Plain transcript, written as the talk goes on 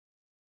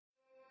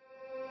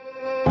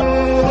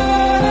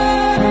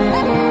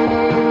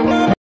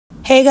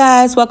Hey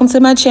guys, welcome to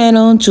my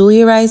channel.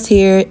 Julia Rice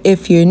here.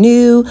 If you're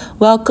new,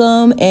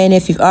 welcome, and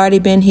if you've already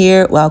been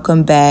here,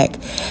 welcome back.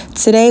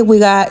 Today we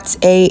got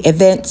a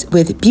event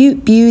with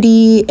Butte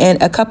Beauty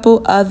and a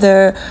couple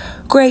other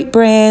great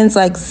brands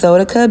like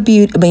Zodica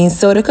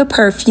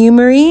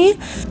Perfumery,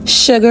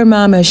 Sugar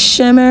Mama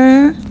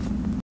Shimmer,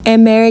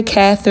 and Mary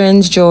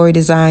Catherine's Jewelry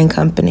Design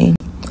Company.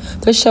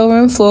 The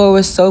showroom floor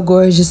was so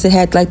gorgeous. It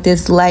had like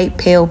this light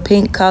pale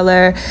pink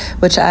color,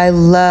 which I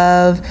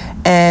love,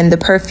 and the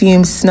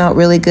perfume smelled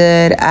really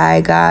good. I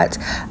got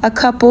a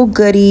couple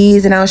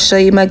goodies, and I'll show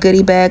you my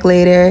goodie bag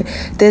later.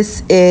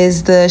 This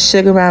is the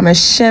Sugar Mama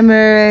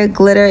Shimmer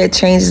Glitter. It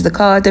changes the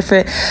color,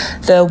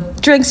 the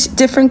drinks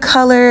different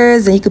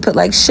colors, and you could put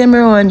like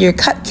shimmer on your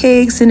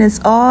cupcakes, and it's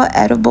all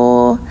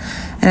edible.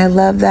 And I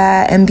love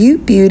that. And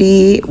Butte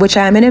Beauty, which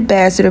I'm an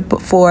ambassador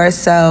for,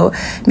 so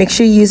make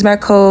sure you use my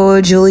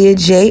code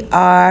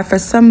JuliaJR for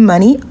some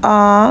money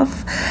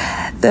off.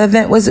 The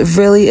event was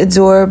really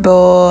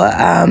adorable.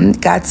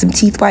 Got some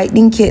teeth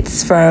whitening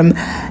kits from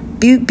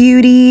Butte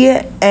Beauty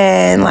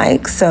and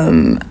like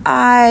some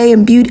eye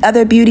and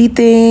other beauty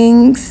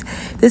things.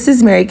 This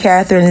is Mary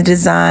Catherine's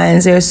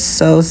designs. They're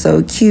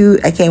so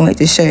cute. I can't wait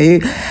to show you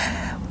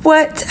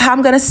how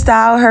I'm gonna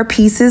style her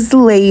pieces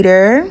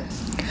later.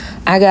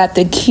 I got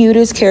the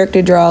cutest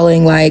character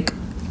drawing, like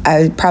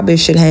I probably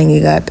should hang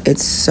it up.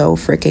 It's so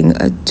freaking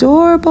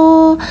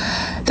adorable.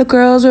 The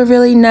girls were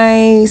really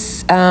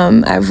nice.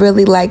 I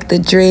really liked the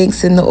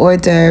drinks and the hors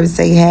d'oeuvres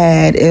they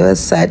had. It was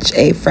such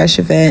a fresh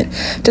event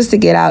just to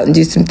get out and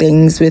do some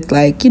things with,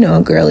 like, you know,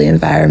 a girly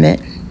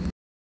environment.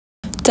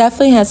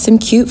 Definitely had some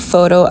cute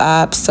photo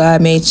ops, so I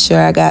made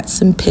sure I got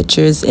some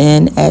pictures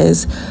in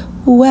as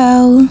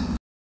well.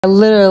 I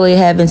literally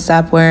haven't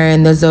stopped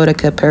wearing the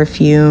Zodica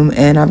perfume,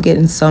 and I'm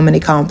getting so many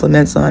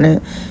compliments on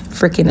it.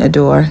 Freaking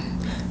adore.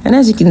 And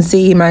as you can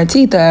see, my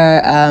teeth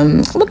are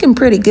looking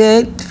pretty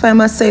good, if I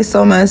must say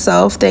so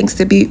myself, thanks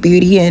to Butte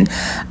Beauty and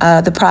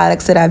the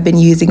products that I've been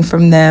using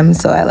from them,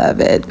 so I love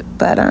it.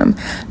 But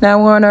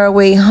now we're on our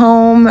way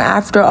home.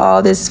 After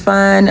all this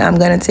fun, I'm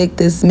gonna take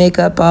this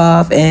makeup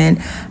off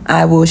and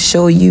I will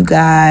show you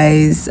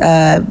guys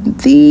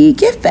the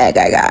gift bag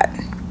I got.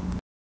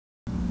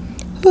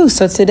 Ooh,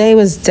 so today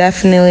was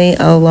definitely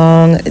a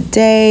long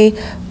day,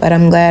 but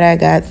I'm glad I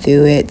got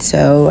through it.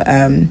 So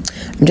I'm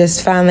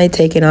just finally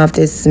taking off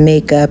this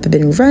makeup. I've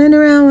been running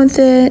around with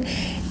it,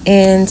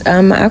 and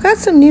I've got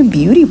some new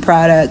beauty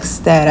products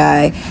that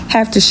I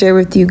have to share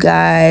with you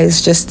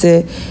guys just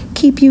to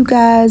keep you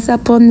guys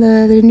up on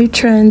the new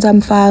trends I'm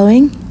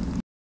following.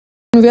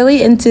 I'm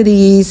really into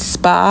these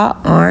spa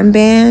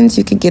armbands.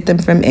 You could get them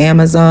from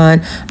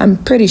Amazon. I'm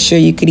pretty sure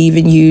you could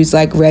even use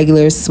like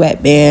regular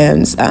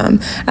sweatbands.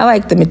 I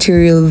like the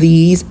material of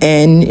these,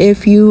 and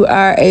if you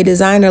are a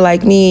designer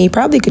like me, you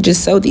probably could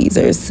just sew these.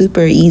 They're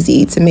super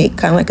easy to make,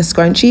 kind of like a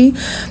scrunchie,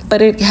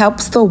 but it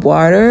helps the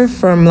water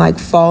from like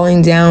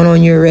falling down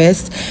on your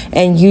wrist.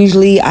 And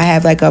usually I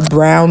have like a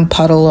brown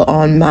puddle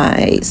on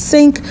my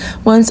sink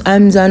once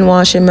I'm done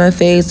washing my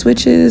face,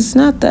 which is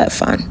not that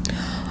fun,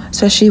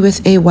 especially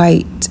with a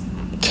white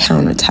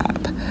countertop.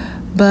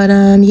 But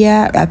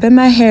yeah, wrapping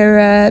my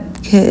hair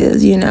up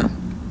because, you know,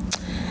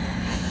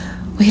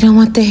 we don't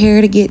want the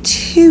hair to get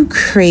too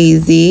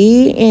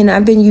crazy. And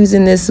I've been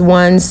using this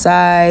one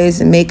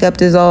size makeup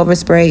dissolver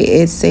spray.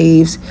 It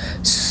saves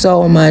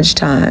so much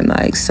time,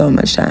 like so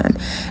much time.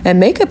 And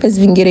makeup has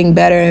been getting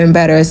better and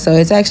better, so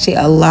it's actually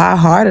a lot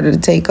harder to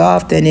take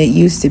off than it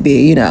used to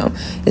be. You know,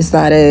 it's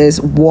not as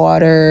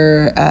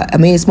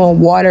it's more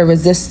water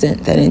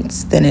resistant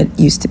than it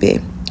used to be.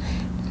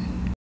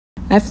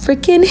 I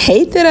freaking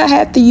hate that I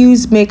have to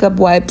use makeup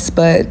wipes,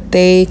 but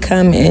they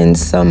come in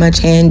so much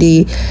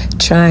handy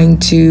trying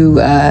to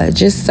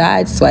just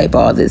sideswipe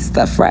all this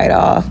stuff right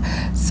off.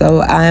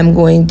 So I'm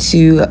going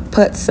to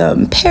put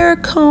some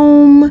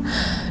Paracomb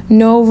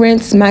no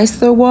rinse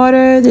micellar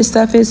water. This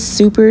stuff is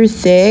super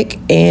thick,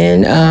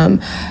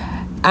 and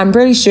I'm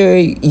pretty sure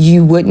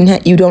you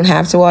don't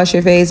have to wash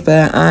your face,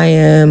 but I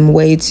am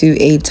way too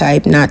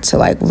A-type not to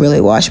like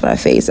really wash my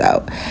face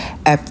out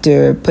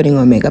after putting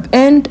on makeup.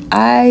 And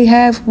I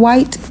have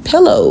white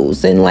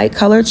pillows and light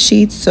colored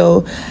sheets,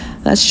 so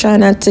let's try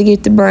not to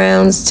get the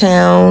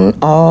Brownstown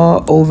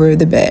all over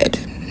the bed,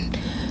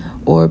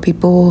 or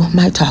people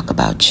might talk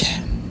about you.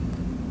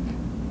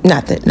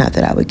 Not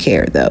that I would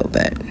care though,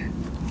 but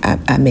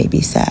I may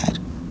be sad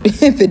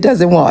if it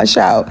doesn't wash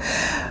out.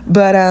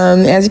 But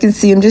as you can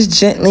see, I'm just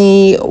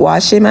gently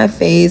washing my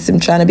face. I'm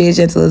trying to be as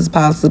gentle as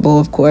possible,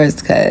 of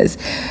course, because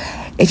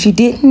if you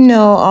didn't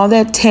know, all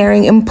that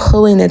tearing and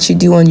pulling that you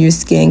do on your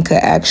skin could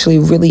actually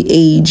really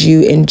aid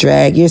you and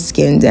drag your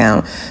skin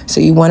down. So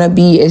you want to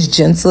be as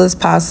gentle as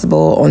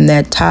possible on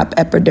that top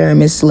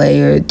epidermis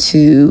layer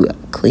to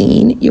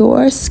clean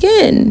your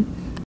skin.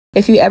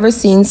 If you ever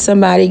seen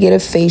somebody get a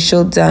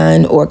facial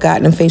done or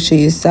gotten a facial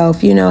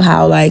yourself, you know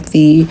how like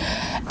the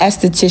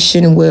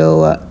esthetician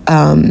will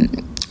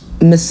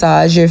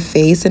massage your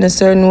face in a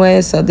certain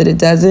way so that it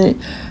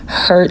doesn't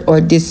hurt or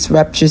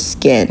disrupt your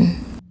skin.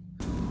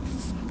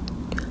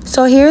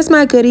 So here's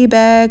my goodie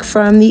bag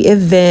from the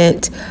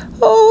event.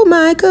 oh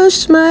my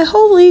gosh, my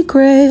holy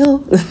grail.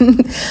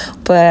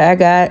 But I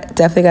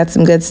definitely got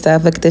some good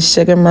stuff. Look at this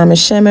Sugar Mama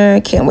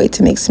Shimmer. Can't wait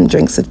to make some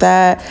drinks with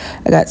that.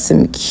 I got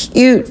some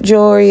cute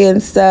jewelry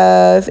and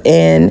stuff,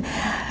 and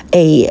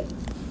a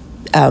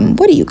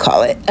what do you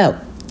call it? Oh,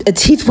 a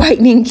teeth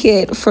whitening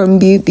kit from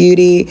Butte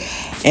Beauty,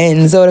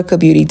 and Zodica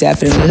Beauty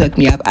definitely hooked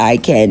me up. I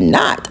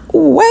cannot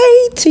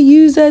wait to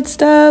use that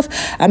stuff.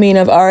 I mean,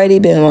 I've already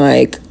been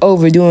like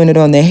overdoing it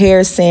on the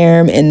hair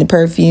serum and the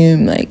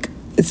perfume. Like,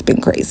 it's been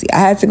crazy. I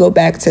had to go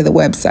back to the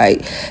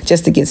website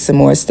just to get some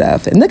more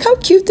stuff. And look how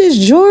cute this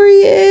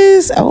jewelry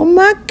is. Oh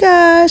my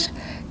gosh.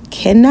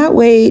 Cannot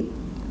wait.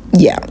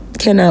 Yeah,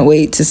 cannot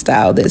wait to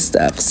style this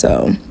stuff.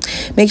 So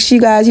make sure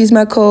you guys use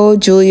my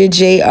code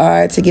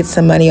JuliaJR to get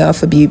some money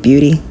off of Butte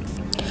Beauty.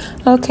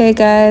 Okay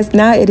guys,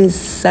 now it is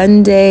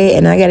Sunday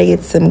and I gotta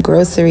get some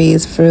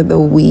groceries for the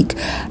week.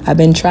 I've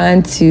been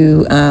trying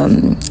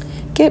to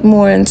get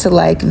more into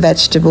like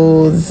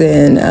vegetables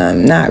and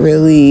not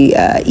really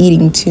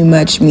eating too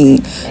much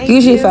meat.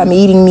 Usually if I'm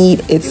eating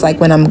meat, it's like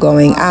when I'm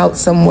going out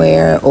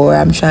somewhere or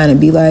I'm trying to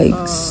be like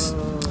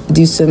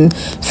do some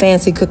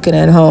fancy cooking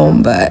at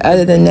home. But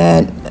other than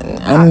that,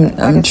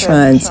 I'm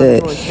trying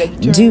to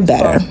do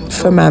better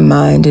for my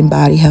mind and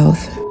body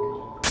health.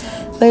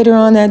 Later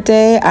on that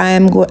day,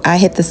 I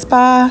hit the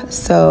spa.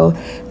 So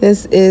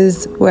this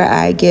is where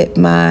I get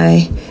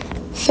my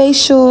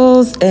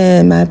facials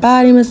and my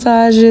body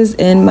massages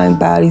and my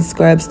body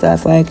scrub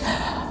stuff, like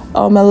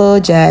all my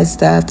little jazz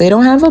stuff. They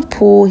don't have a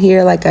pool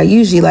here like I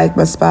usually like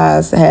my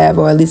spas to have,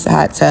 or at least a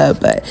hot tub,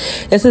 but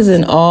this is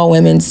an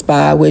all-women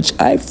spa, which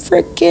I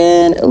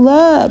freaking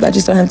love. I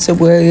just don't have to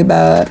worry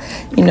about,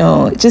 you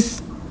know,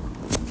 just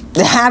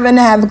having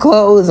to have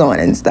clothes on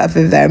and stuff,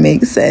 if that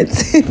makes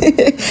sense.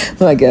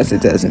 Well, I guess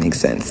it does make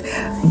sense.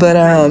 But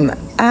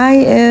I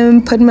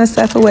am putting my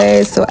stuff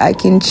away so I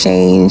can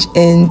change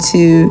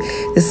into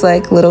this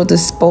like little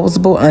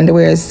disposable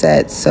underwear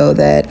set so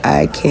that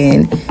I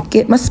can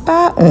get my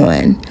spa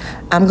on.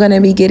 I'm going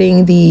to be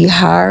getting the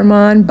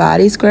Harmon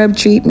body scrub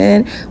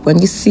treatment. When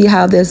you see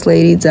how this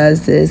lady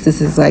does this,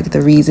 this is like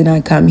the reason I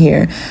come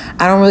here.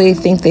 I don't really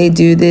think they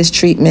do this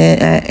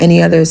treatment at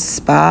any other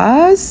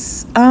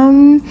spas.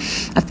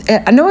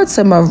 I know it's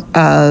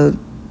a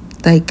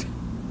like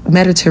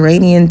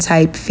Mediterranean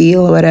type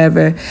feel or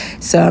whatever,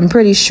 so I'm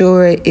pretty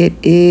sure it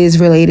is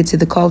related to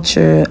the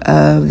culture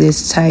of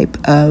this type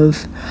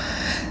of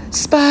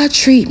spa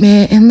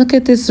treatment. And look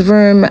at this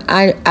room.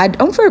 I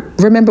don't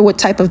remember what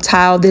type of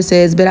tile this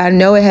is, but I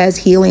know it has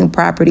healing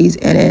properties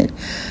in it.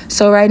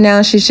 So right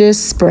now she's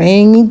just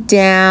spraying me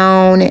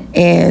down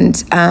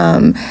and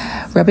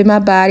rubbing my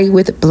body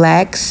with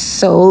black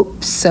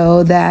soap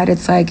so that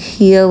it's like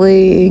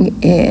healing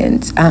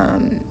and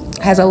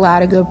has a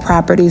lot of good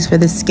properties for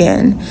the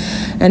skin.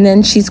 And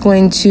then she's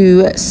going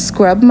to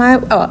scrub my,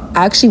 I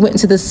actually went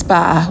into the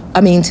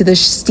to the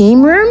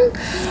steam room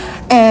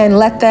and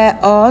let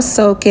that all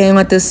soak in,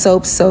 let the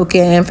soap soak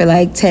in for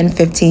like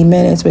 10-15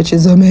 minutes, which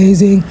is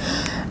amazing.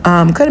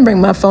 Couldn't bring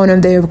my phone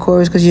up there, of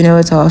course, because you know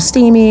it's all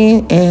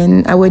steamy,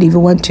 and I wouldn't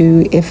even want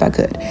to if I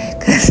could,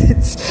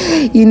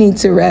 because you need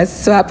to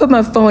rest. So I put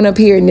my phone up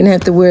here and didn't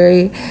have to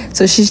worry.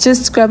 So she's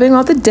just scrubbing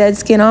all the dead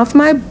skin off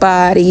my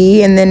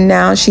body, and then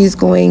now she's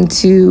going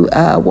to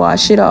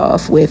wash it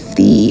off with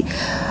the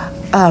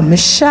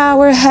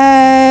shower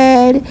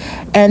head.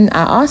 And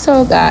I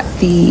also got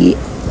the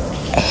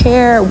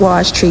hair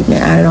wash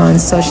treatment added on,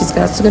 so she's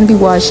also going to be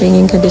washing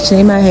and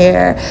conditioning my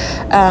hair.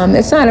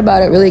 It's not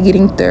about it really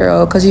getting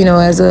thorough, because you know,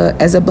 as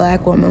a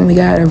black woman, we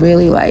gotta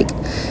really like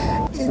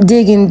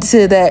dig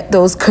into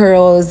those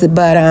curls.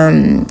 But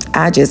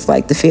I just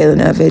like the feeling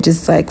of it,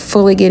 just like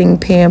fully getting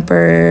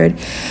pampered.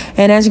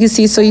 And as you can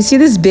see, so you see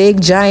this big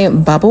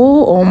giant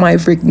bubble. Oh my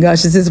freaking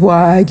gosh, this is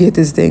why I get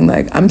this thing.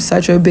 Like, I'm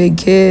such a big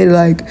kid.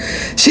 Like,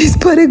 she's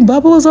putting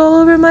bubbles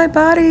all over my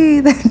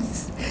body.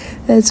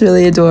 That's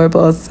really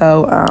adorable.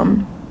 So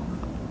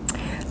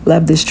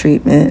love this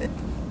treatment.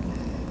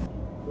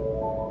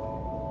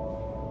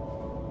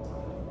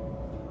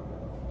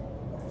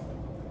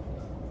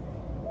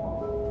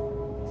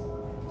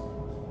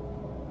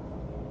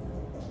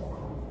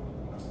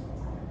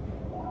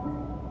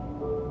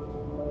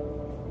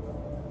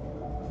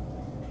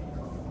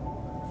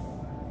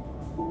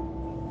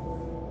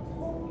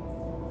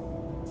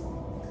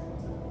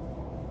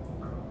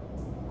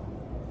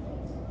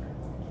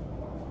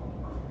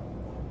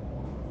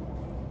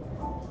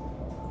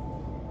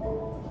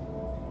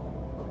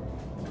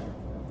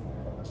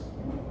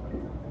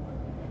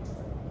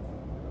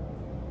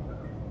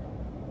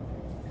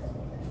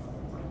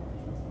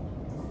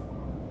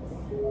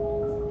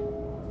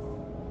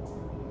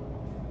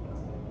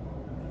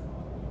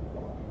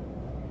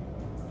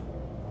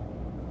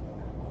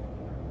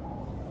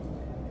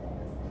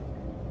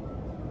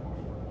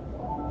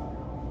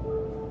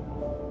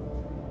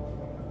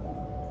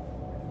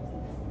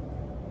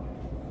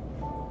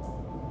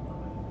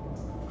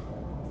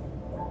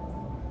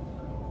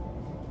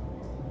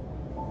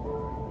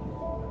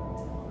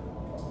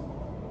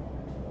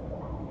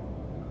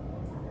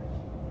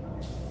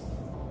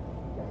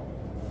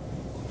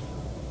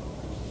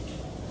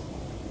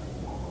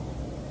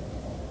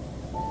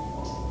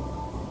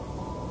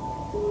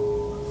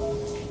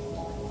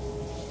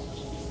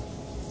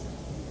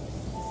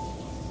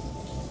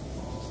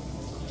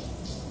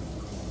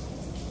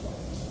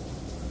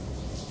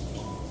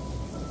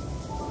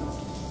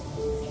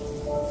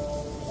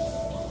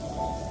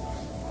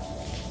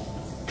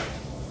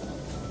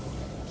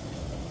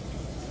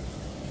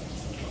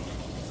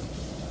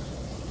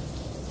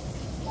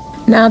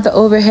 Now the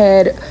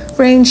overhead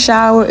rain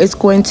shower is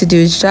going to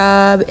do its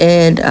job,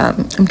 and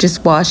I'm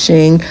just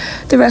washing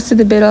the rest of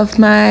the bit off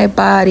my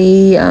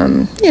body,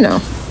 you know,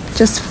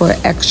 just for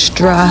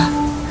extra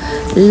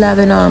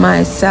loving on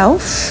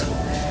myself.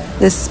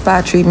 This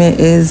spa treatment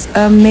is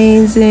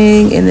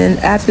amazing, and then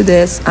after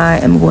this I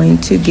am going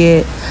to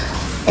get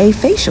a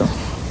facial.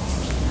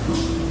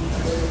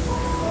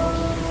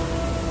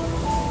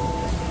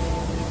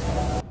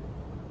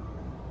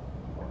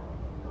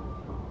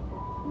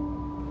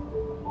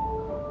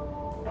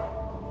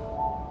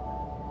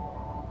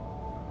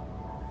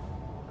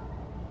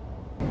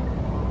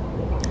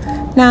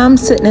 Now I'm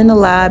sitting in the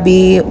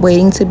lobby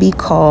waiting to be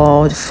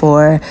called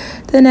for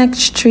the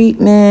next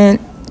treatment,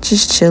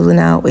 just chilling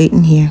out,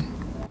 waiting here.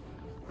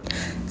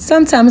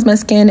 Sometimes my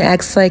skin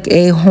acts like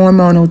a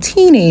hormonal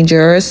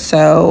teenager,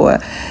 so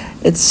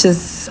it's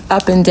just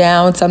up and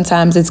down.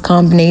 Sometimes it's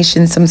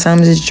combination,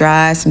 sometimes it's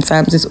dry,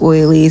 sometimes it's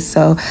oily.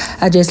 So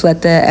I just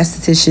let the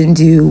esthetician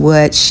do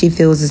what she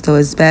feels as though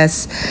is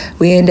best.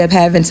 We end up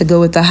having to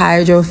go with the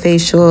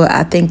hydrofacial.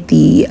 I think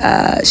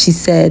she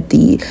said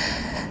the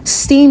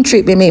steam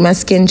treatment made my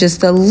skin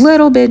just a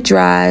little bit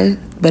dry,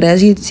 but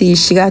as you see,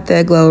 she got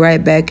that glow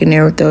right back in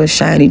there with those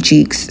shiny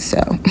cheeks. So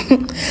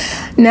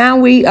now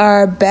we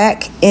are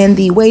back in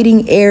the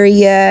waiting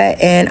area,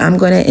 and I'm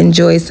going to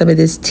enjoy some of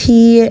this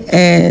tea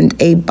and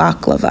a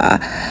baklava.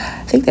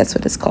 I think that's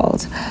what it's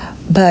called.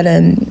 But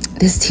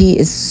this tea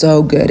is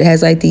so good. It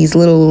has like these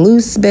little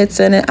loose bits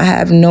in it. I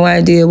have no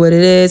idea what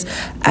it is.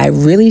 I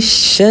really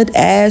should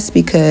ask,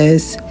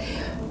 because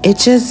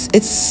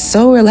it's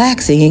so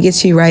relaxing. It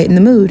gets you right in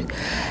the mood.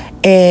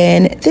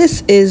 And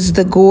this is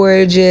the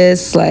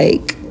gorgeous,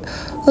 like,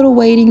 little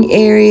waiting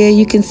area.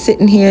 You can sit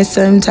in here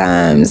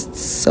sometimes.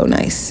 It's so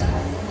nice.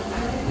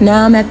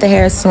 Now I'm at the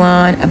hair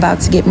salon about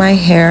to get my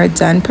hair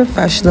done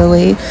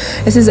professionally.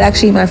 This is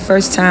actually my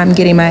first time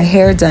getting my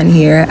hair done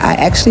here. I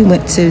actually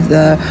went to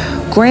the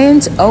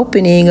grand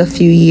opening a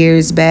few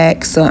years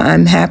back, so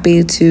I'm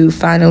happy to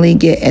finally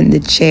get in the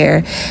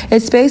chair.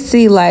 It's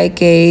basically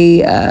like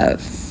a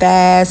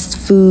fast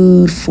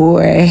food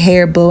for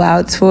hair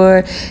blowouts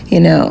for, you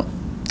know,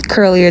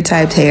 curlier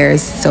typed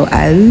hairs. So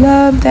I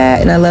love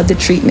that, and I love the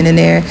treatment in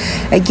there.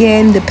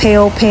 Again, the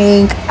pale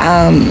pink,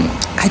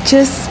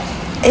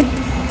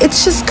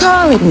 it's just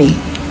calling me.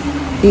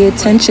 The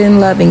attention,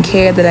 love, and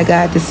care that I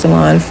got at the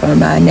salon for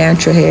my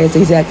natural hair is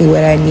exactly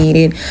what I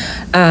needed.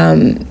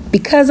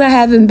 Because I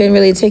haven't been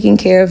really taking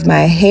care of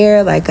my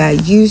hair like I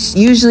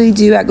usually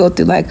do, I go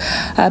through like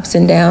ups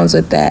and downs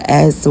with that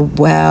as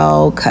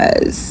well,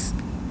 because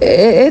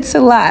it's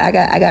a lot.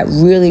 I got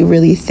really,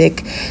 really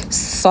thick,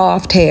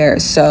 soft hair.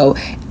 So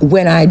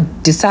when I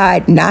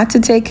decide not to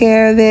take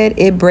care of it,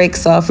 it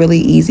breaks off really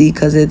easy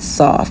because it's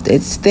soft.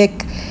 It's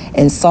thick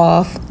and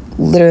soft,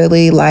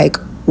 literally like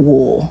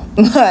wool.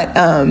 But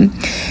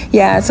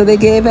yeah, so they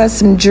gave us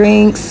some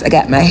drinks. I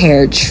got my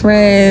hair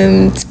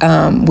trimmed,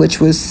 which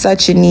was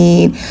such a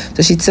need.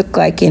 So she took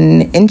like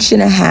an 1.5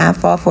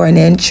 inches off, or an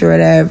inch or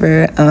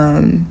whatever,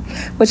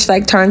 which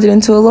like turns it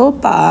into a little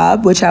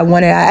bob, which I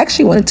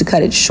actually wanted to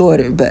cut it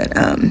shorter, but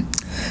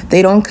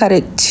they don't cut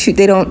it too,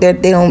 they don't I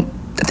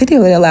think they're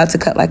only allowed to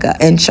cut like 1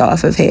 inch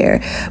off of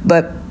hair.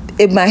 But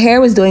if my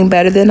hair was doing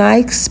better than I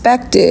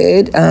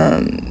expected,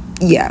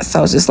 yeah, so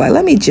I was just like,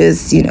 let me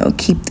just, you know,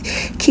 keep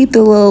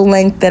the little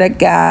length that I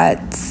got,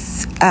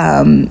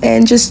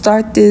 and just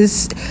start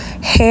this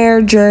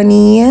hair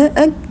journey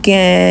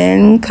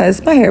again,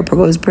 because my hair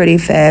grows pretty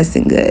fast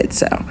and good,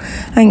 so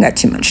I ain't got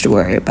too much to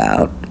worry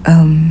about.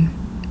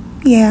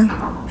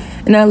 Yeah,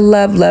 and I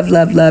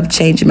love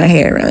changing my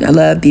hair around. I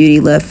love beauty,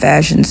 love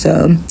fashion,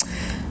 so,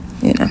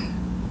 you know,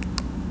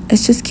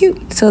 it's just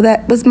cute. So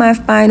that was my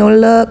final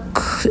look.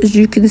 As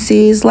you can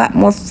see, it's a lot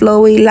more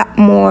flowy, a lot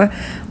more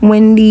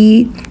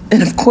windy.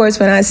 And of course,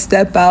 when I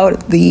step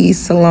out the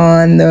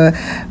salon, the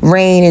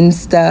rain and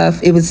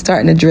stuff, it was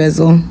starting to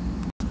drizzle.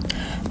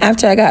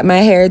 After I got my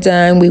hair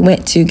done, we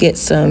went to get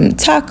some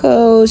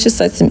tacos, just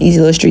like some easy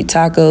little street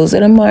tacos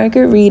and a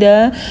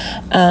margarita.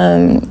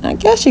 I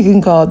guess you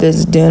can call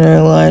this dinner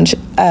or lunch.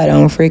 I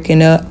don't freaking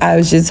know. I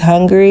was just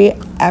hungry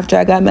after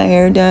I got my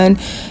hair done,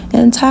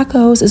 and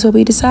tacos is what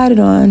we decided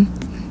on.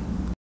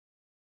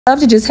 I love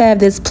to just have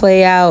this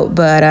play out,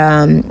 but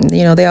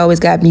you know, they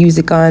always got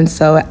music on,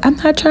 so I'm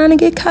not trying to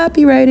get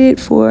copyrighted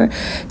for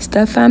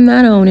stuff I'm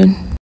not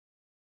owning.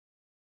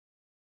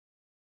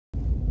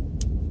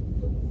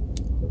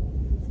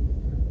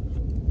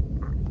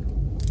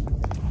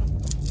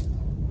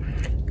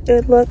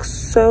 It looks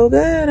so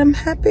good. I'm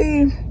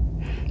happy.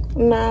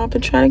 Now I've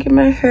been trying to get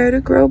my hair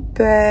to grow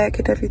back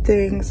and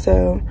everything,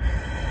 so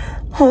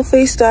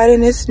hopefully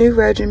starting this new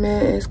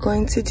regimen is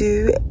going to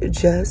do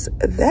just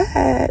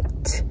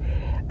that.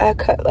 I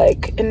cut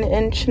like 1.5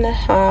 inches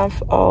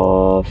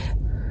off.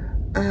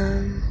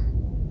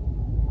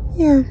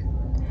 Yeah,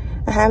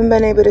 I haven't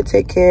been able to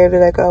take care of it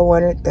like I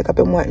wanted, like I've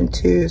been wanting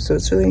to, so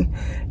it's really,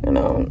 you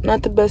know,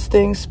 not the best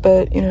things,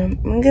 but you know,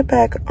 I'm gonna get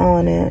back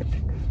on it.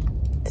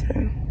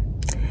 So,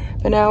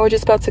 but now we're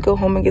just about to go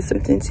home and get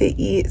something to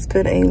eat. It's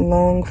been a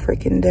long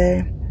freaking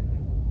day.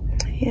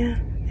 yeah,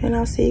 and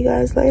I'll see you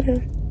guys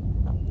later.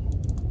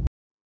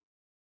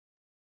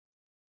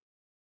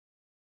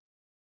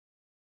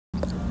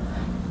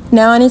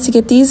 Now I need to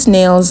get these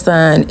nails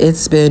done.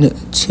 It's been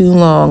too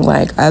long.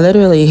 Like, I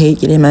literally hate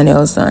getting my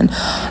nails done.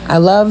 I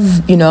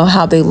love, you know,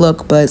 how they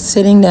look, but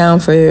sitting down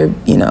for,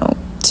 you know,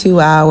 2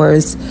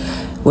 hours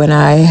when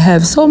I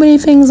have so many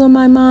things on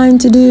my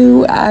mind to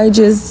do, I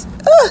just,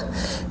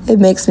 it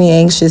makes me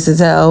anxious as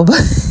hell.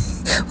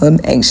 Well, I'm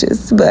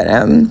anxious, but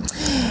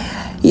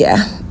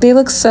yeah, they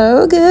look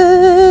so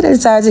good. I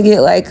decided to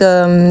get like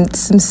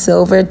some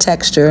silver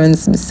texture and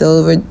some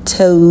silver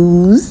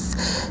toes.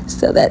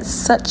 So that's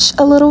such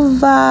a little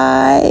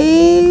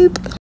vibe.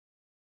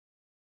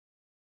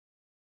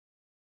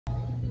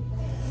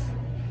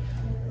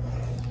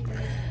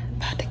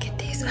 About to get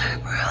these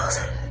eyebrows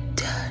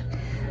done.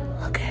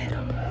 Look at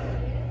them.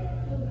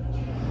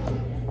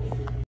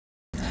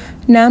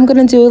 Now I'm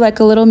gonna do like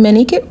a little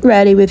mini get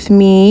ready with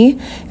me,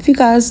 if you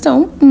guys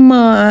don't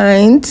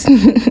mind.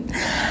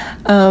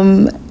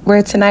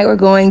 Tonight we're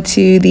going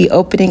to the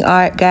opening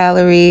art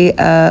gallery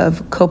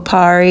of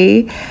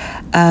Kopari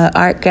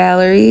Art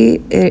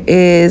Gallery. It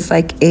is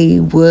like a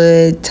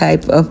wood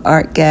type of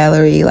art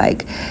gallery,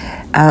 like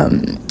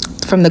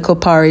from the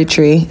Kopari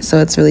tree. So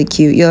it's really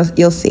cute.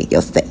 You'll see.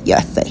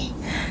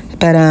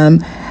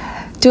 But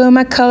doing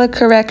my color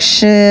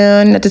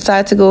correction, I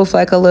decided to go with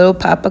like a little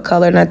pop of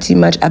color, not too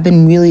much. I've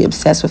been really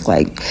obsessed with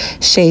like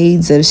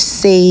shades of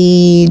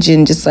sage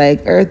and just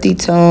like earthy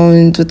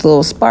tones with a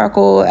little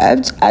sparkle.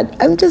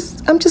 I'm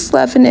just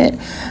loving it.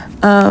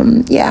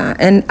 Yeah,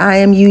 and I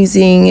am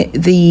using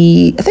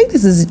I think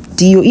this is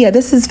Dior. Yeah,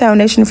 this is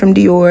foundation from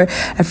Dior.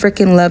 I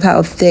freaking love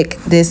how thick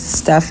this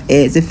stuff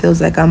is. It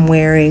feels like I'm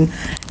wearing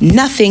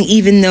nothing,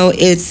 even though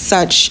it's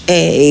such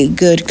a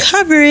good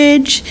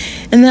coverage.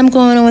 And then I'm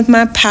going on with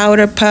my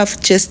powder puff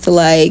just to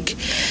like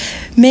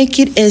make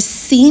it as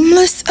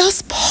seamless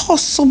as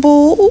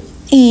possible.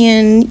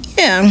 And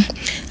yeah,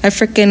 I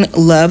freaking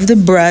love the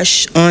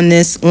brush on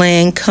this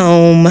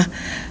Lancome.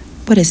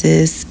 What is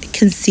this?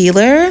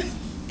 Concealer.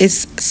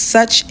 It's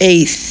such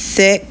a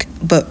thick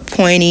but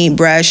pointy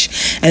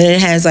brush, and then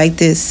it has like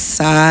this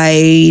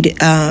side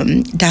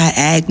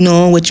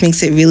diagonal, which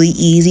makes it really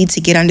easy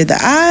to get under the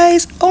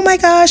eyes. Oh my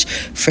gosh,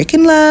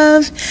 freaking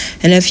love.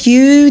 And if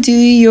you do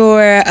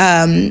your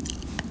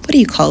what do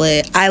you call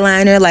it,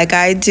 eyeliner like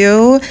I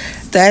do,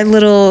 that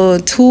little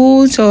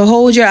tool to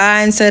hold your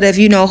eye instead of,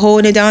 you know,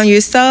 holding it down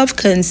yourself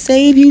can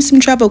save you some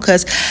trouble,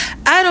 because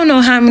I don't know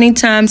how many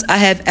times I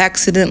have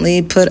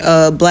accidentally put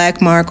a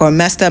black mark or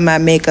messed up my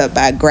makeup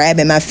by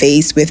grabbing my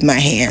face with my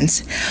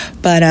hands.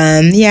 But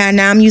yeah,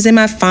 now I'm using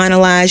my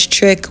finalized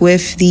trick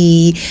with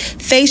the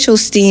facial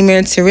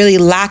steamer to really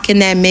lock in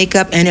that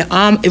makeup, and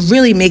it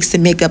really makes the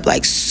makeup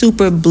like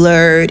super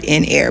blurred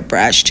and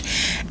airbrushed.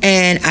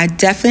 And I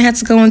definitely had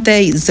to go with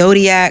the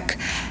Zodiac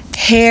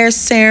hair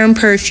serum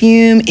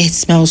perfume. It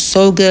smells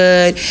so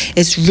good.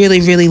 It's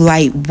really, really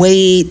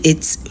lightweight.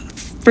 It's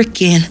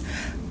freaking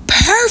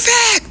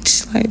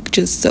perfect. Like,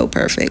 just so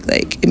perfect.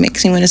 Like, it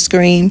makes me want to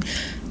scream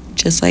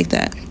just like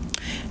that.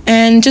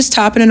 And just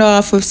topping it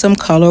off with some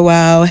Color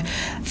Wow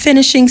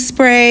finishing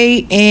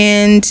spray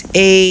and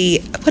a,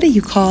 what do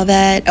you call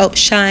that? Oh,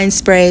 shine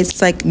spray.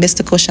 It's like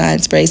mystical shine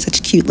spray. Such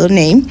a cute little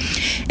name.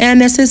 And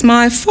this is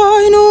my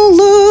final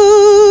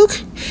look.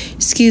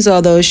 Excuse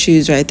all those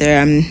shoes right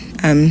there.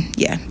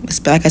 Yeah,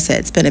 like I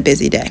said, it's been a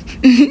busy day.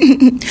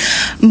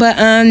 But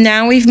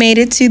now we've made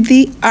it to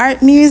the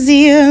art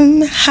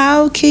museum.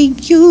 How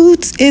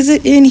cute is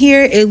it in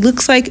here? It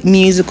looks like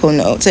musical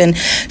notes, and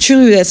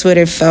truly that's what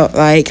it felt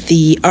like.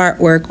 The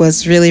artwork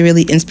was really,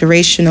 really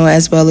inspirational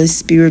as well as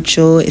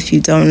spiritual. If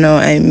you don't know,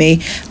 I'm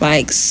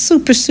like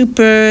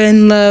super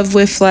in love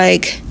with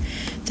like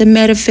the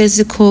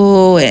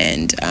metaphysical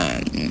and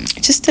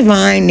just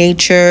divine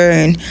nature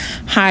and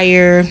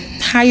higher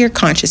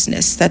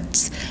consciousness.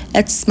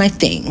 That's my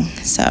thing.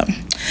 So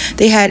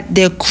they had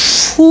their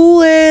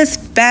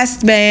coolest,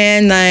 best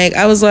band. Like,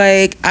 I was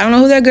like, I don't know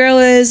who that girl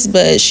is,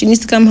 but she needs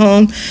to come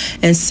home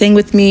and sing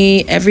with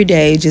me every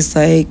day. Just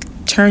like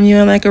turn you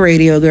on like a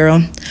radio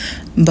girl.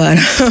 But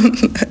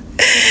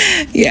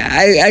yeah,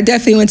 I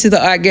definitely went to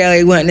the art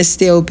gallery wanting to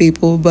steal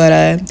people.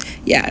 But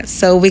yeah,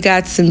 so we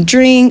got some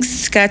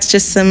drinks, got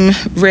just some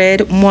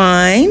red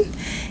wine,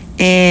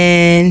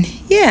 and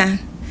yeah,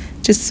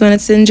 just wanted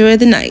to enjoy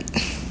the night.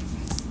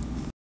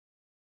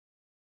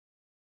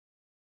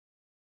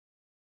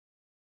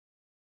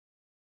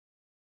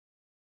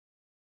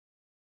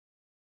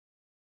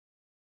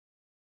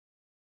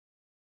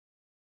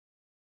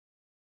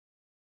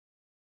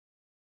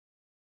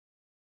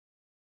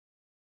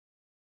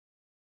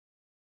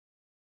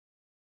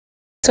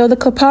 So the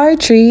Kopari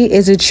tree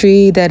is a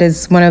tree that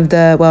is one of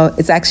the, well,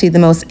 it's actually the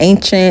most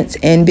ancient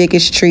and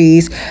biggest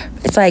trees.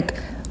 It's like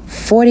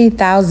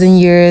 40,000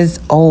 years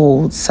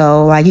old.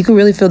 So like you can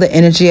really feel the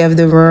energy of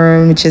the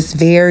room. It's just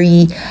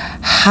very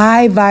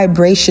high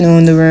vibrational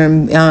in the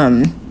room.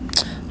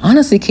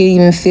 honestly could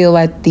even feel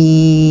like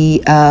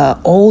the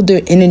older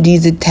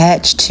energies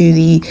attached to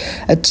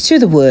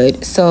the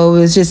wood. So it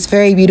was just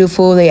very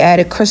beautiful. They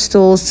added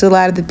crystals to a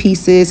lot of the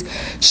pieces,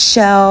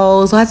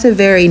 shells, lots of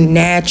very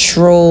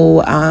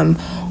natural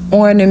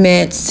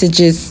ornaments to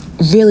just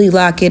really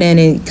lock it in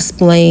and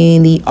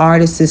explain the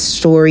artist's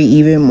story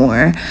even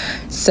more.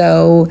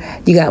 So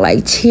you got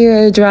like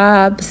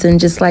teardrops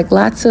and just like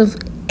lots of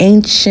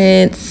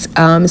ancient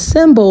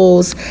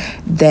symbols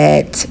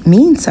that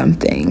mean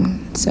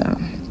something. So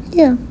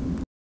yeah,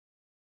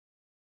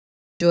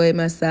 enjoyed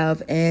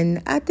myself,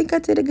 and I think I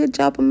did a good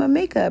job with my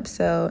makeup,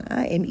 so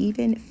I am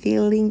even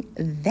feeling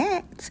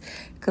that,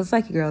 because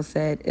like your girl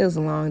said, it was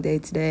a long day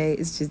today.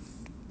 It's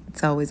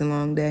always a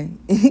long day.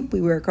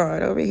 We work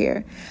hard over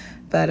here.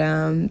 But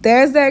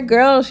there's that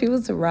girl. She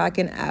was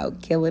rocking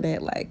out, killing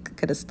it. Like,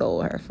 could have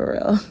stole her for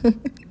real.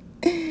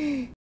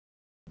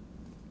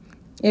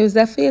 It was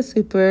definitely a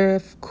super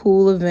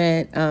cool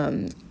event.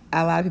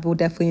 A lot of people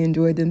definitely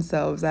enjoyed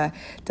themselves. I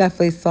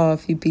definitely saw a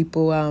few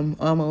people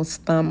almost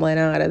stumbling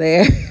out of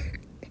there,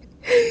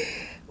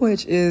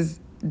 which is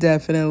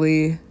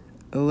definitely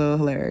a little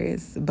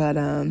hilarious. But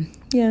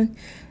yeah,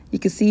 you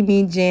can see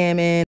me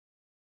jamming.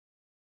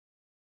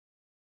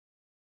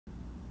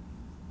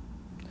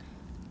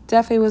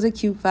 Definitely was a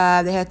cute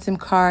vibe. They had some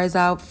cars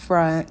out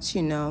front,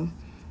 you know,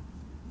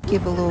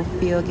 give a little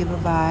feel, give a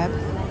vibe.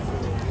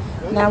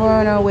 Now we're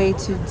on our way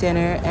to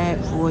dinner at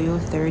Royal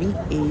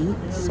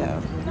 38,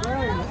 so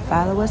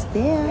follow us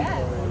there.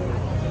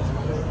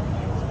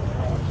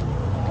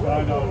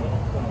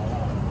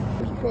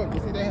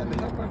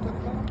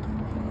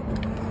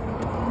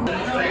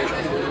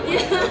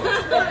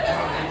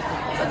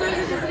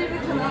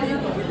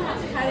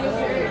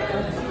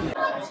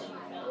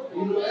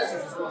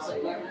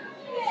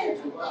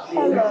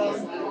 Hello.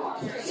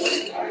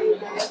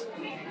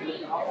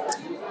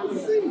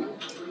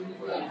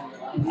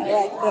 I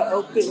like the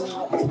open view.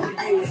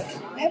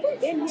 Have we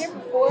been here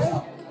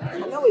before? I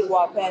know we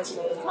walked past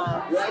many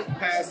times. Walked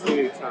past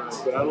many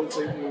times, but I don't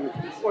think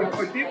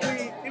or did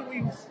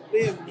we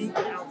live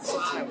even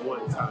outside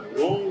one time?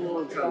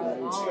 Long time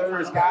when we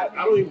first got.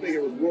 I don't even think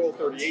it was Royal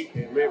 38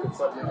 then. Maybe it was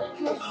something else.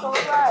 You're so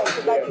right,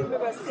 because I can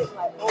remember us sitting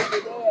like over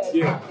there.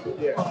 Yeah.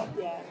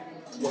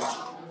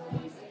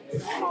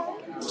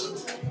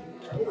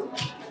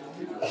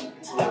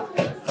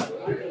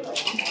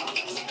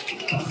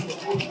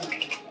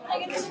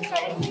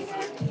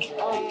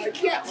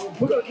 Yeah,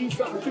 we're gonna eat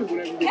something too,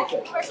 whatever you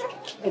say.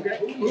 Okay,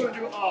 we're gonna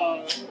do.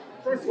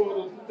 First of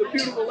all, the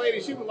beautiful lady,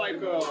 she was like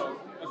a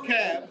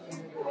cab.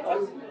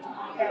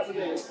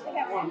 Cabernet,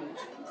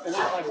 and I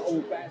like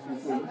old fashioned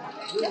food.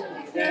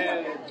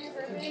 And it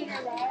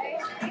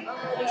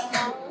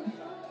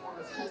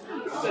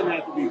doesn't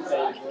have to be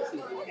cold,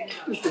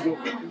 just a good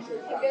one.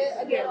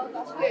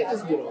 Yeah,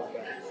 just a good old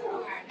fashioned.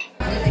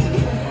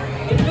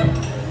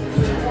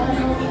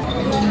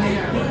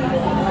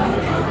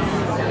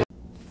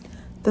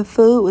 The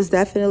food was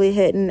definitely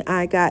hitting.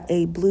 I got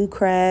a blue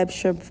crab,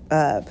 shrimp,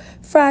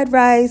 fried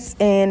rice,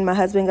 and my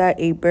husband got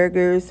a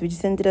burger. So we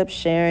just ended up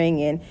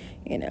sharing and,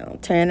 you know,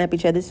 turning up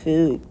each other's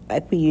food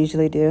like we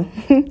usually do.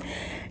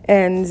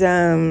 And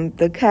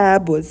the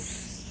cab was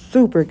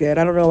super good.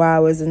 I don't know why I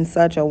was in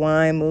such a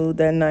wine mood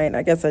that night.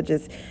 I guess I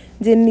just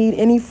didn't need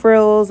any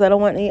frills. I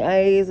don't want any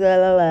ice,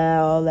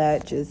 all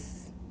that.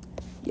 Just,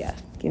 yeah,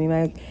 give me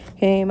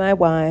my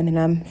wine, and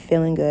I'm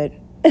feeling good.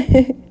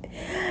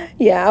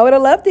 Yeah, I would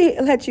have loved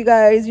to let you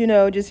guys, you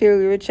know, just hear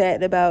what we were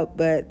chatting about,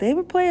 but they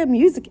were playing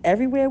music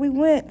everywhere we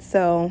went,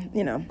 so,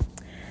 you know,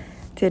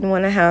 didn't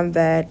want to have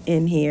that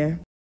in here.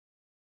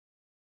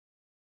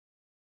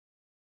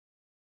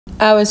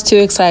 I was too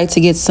excited to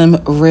get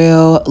some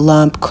real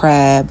lump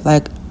crab.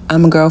 Like,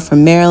 I'm a girl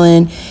from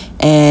Maryland,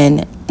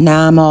 and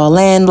now I'm all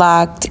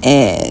landlocked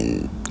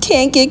and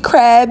can't get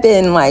crab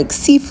and like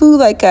seafood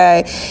like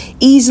I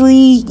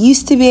easily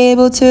used to be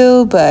able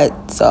to, but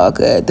it's all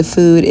good. The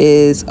food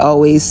is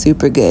always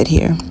super good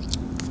here.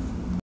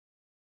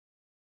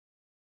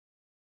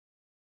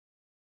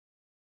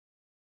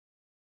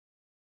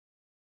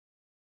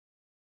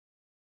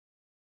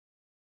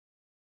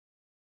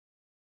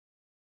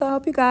 So I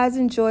hope you guys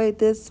enjoyed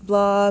this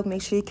vlog.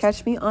 Make sure you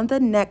catch me on the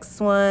next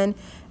one,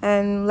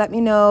 and let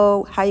me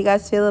know how you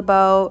guys feel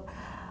about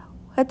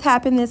what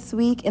happened this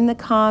week in the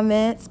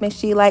comments. Make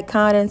sure you like,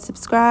 comment, and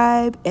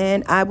subscribe,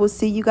 and I will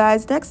see you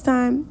guys next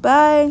time.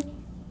 Bye.